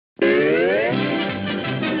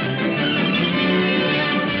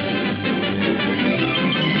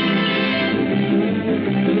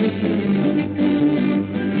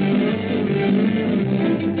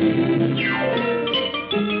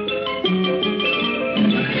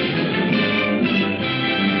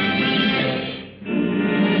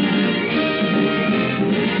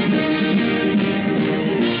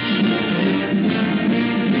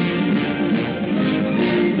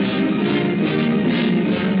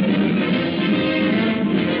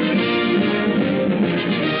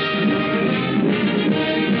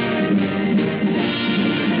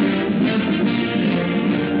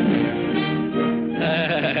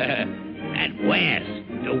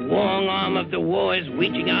the war is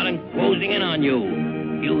reaching out and closing in on you.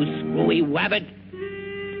 You screwy wabbit.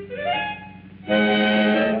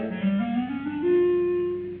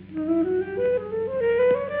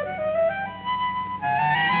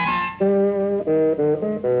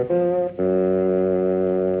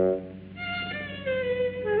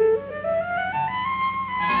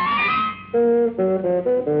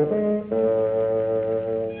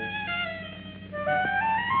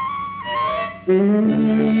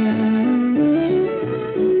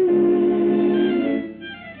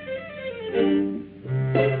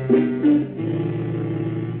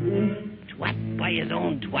 Twacked by his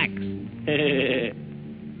own twacks.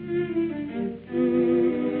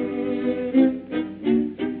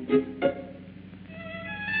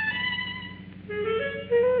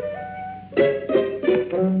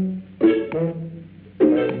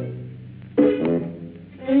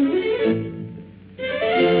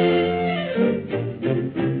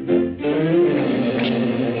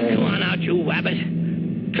 Come on out, you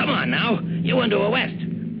wabbit. Come on now. You under arrest.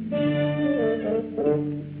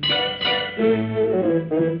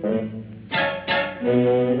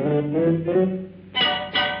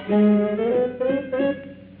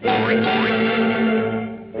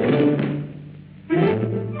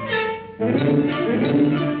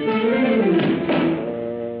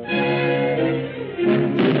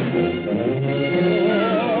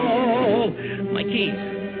 My keys.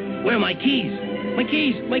 Where are my keys? My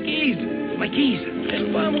keys, my keys, my keys.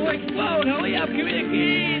 It's one more explode. Hurry up, give me the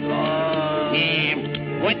keys. Oh.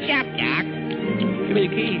 What's up, Doc? Give me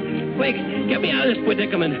the keys. Quick, get me out of this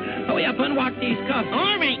predicament. Hurry up, unlock these cuffs.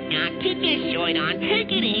 All right, Doc. Keep your shirt on.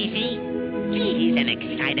 Take it easy. Gee, he's an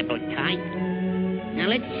excitable type. Now,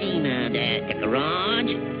 let's see now. The garage,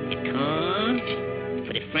 the car,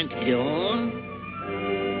 for the front door,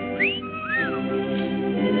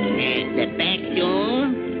 and the back door.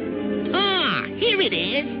 Ah, here it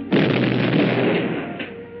is.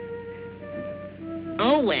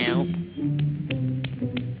 Oh, well.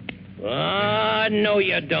 No,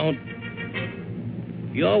 you don't.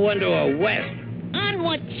 You're under arrest. On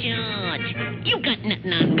what charge? You got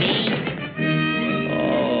nothing on me.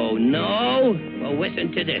 Oh, no? Well,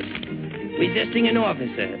 listen to this. Resisting an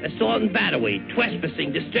officer, assault and battery,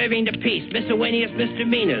 trespassing, disturbing the peace, miscellaneous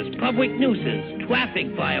misdemeanors, public nuisance, traffic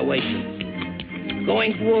violations,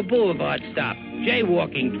 going through a boulevard stop,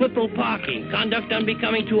 jaywalking, triple parking, conduct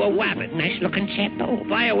unbecoming to a wabbit, Nice looking chapo.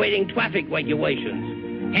 violating traffic regulations.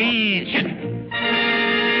 Hands.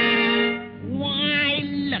 Why,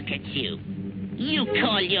 look at you. You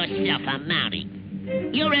call yourself a Mountie.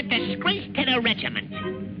 You're a disgrace to the regiment.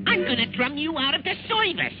 I'm gonna drum you out of the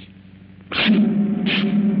service.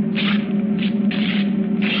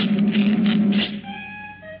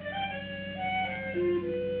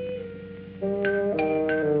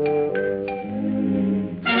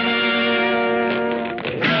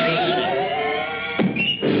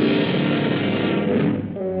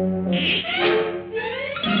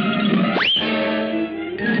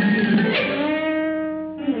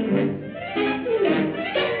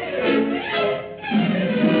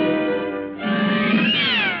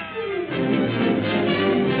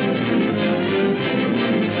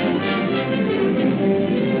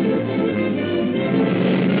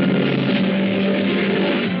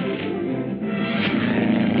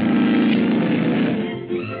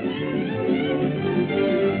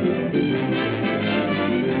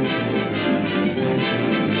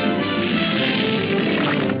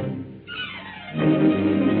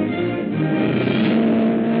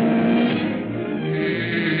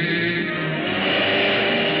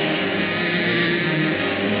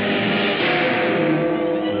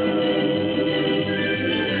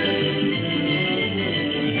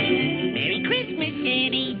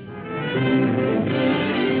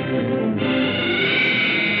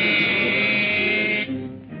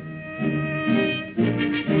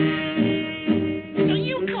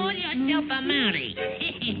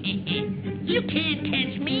 You can't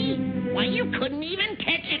catch me. Why, you couldn't even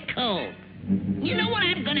catch a cold. You know what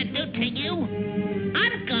I'm gonna do to you?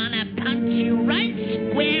 I'm gonna punch you right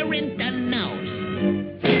square in the nose.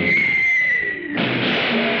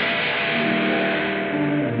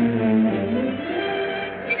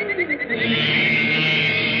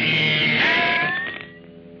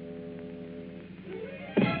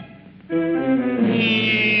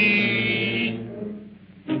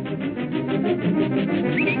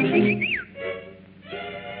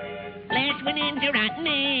 Last one in's a rotten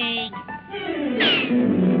egg.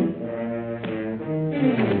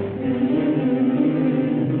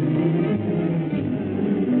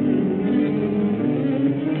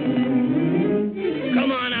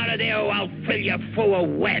 Come on out of there or I'll fill you full of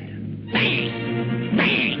wet. Bang!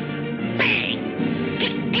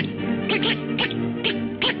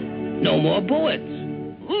 more bullets.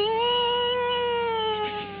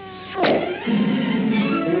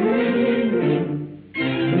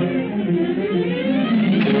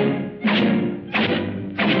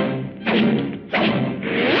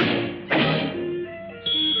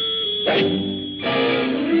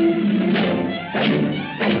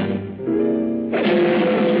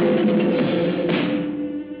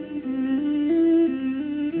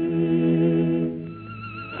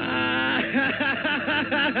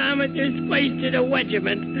 I'm a disgrace to the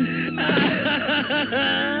regiment.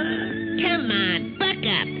 Come on, buck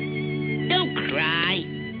up. Don't cry.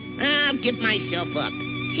 I'll give myself up.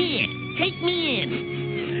 Here, take me in.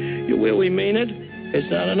 You really mean it? It's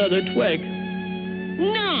not another twig.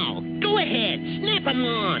 No, go ahead. Snap 'em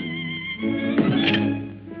on.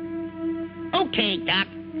 Okay, Doc,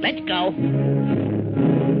 let's go.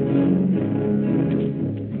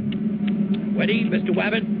 Ready, Mr.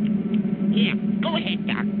 Wabbit? Yeah, go ahead,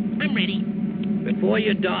 Doc. I'm ready. Before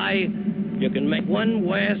you die, you can make one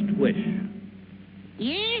last wish.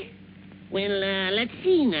 Yeah? Well, let's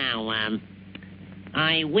see now.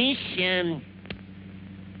 I wish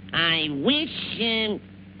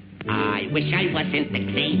I wasn't the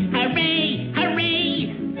clay. Hooray!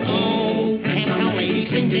 Hooray! Oh, the Camptown lady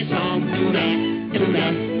sings this song. Do that, do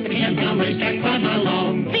that. The Camptown racetrack run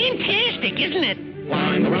along. Fantastic, isn't it?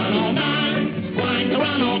 Wind around all night, wind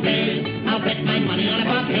around all day. I'll bet my money on a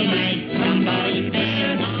buffet night. Somebody's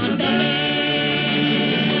there.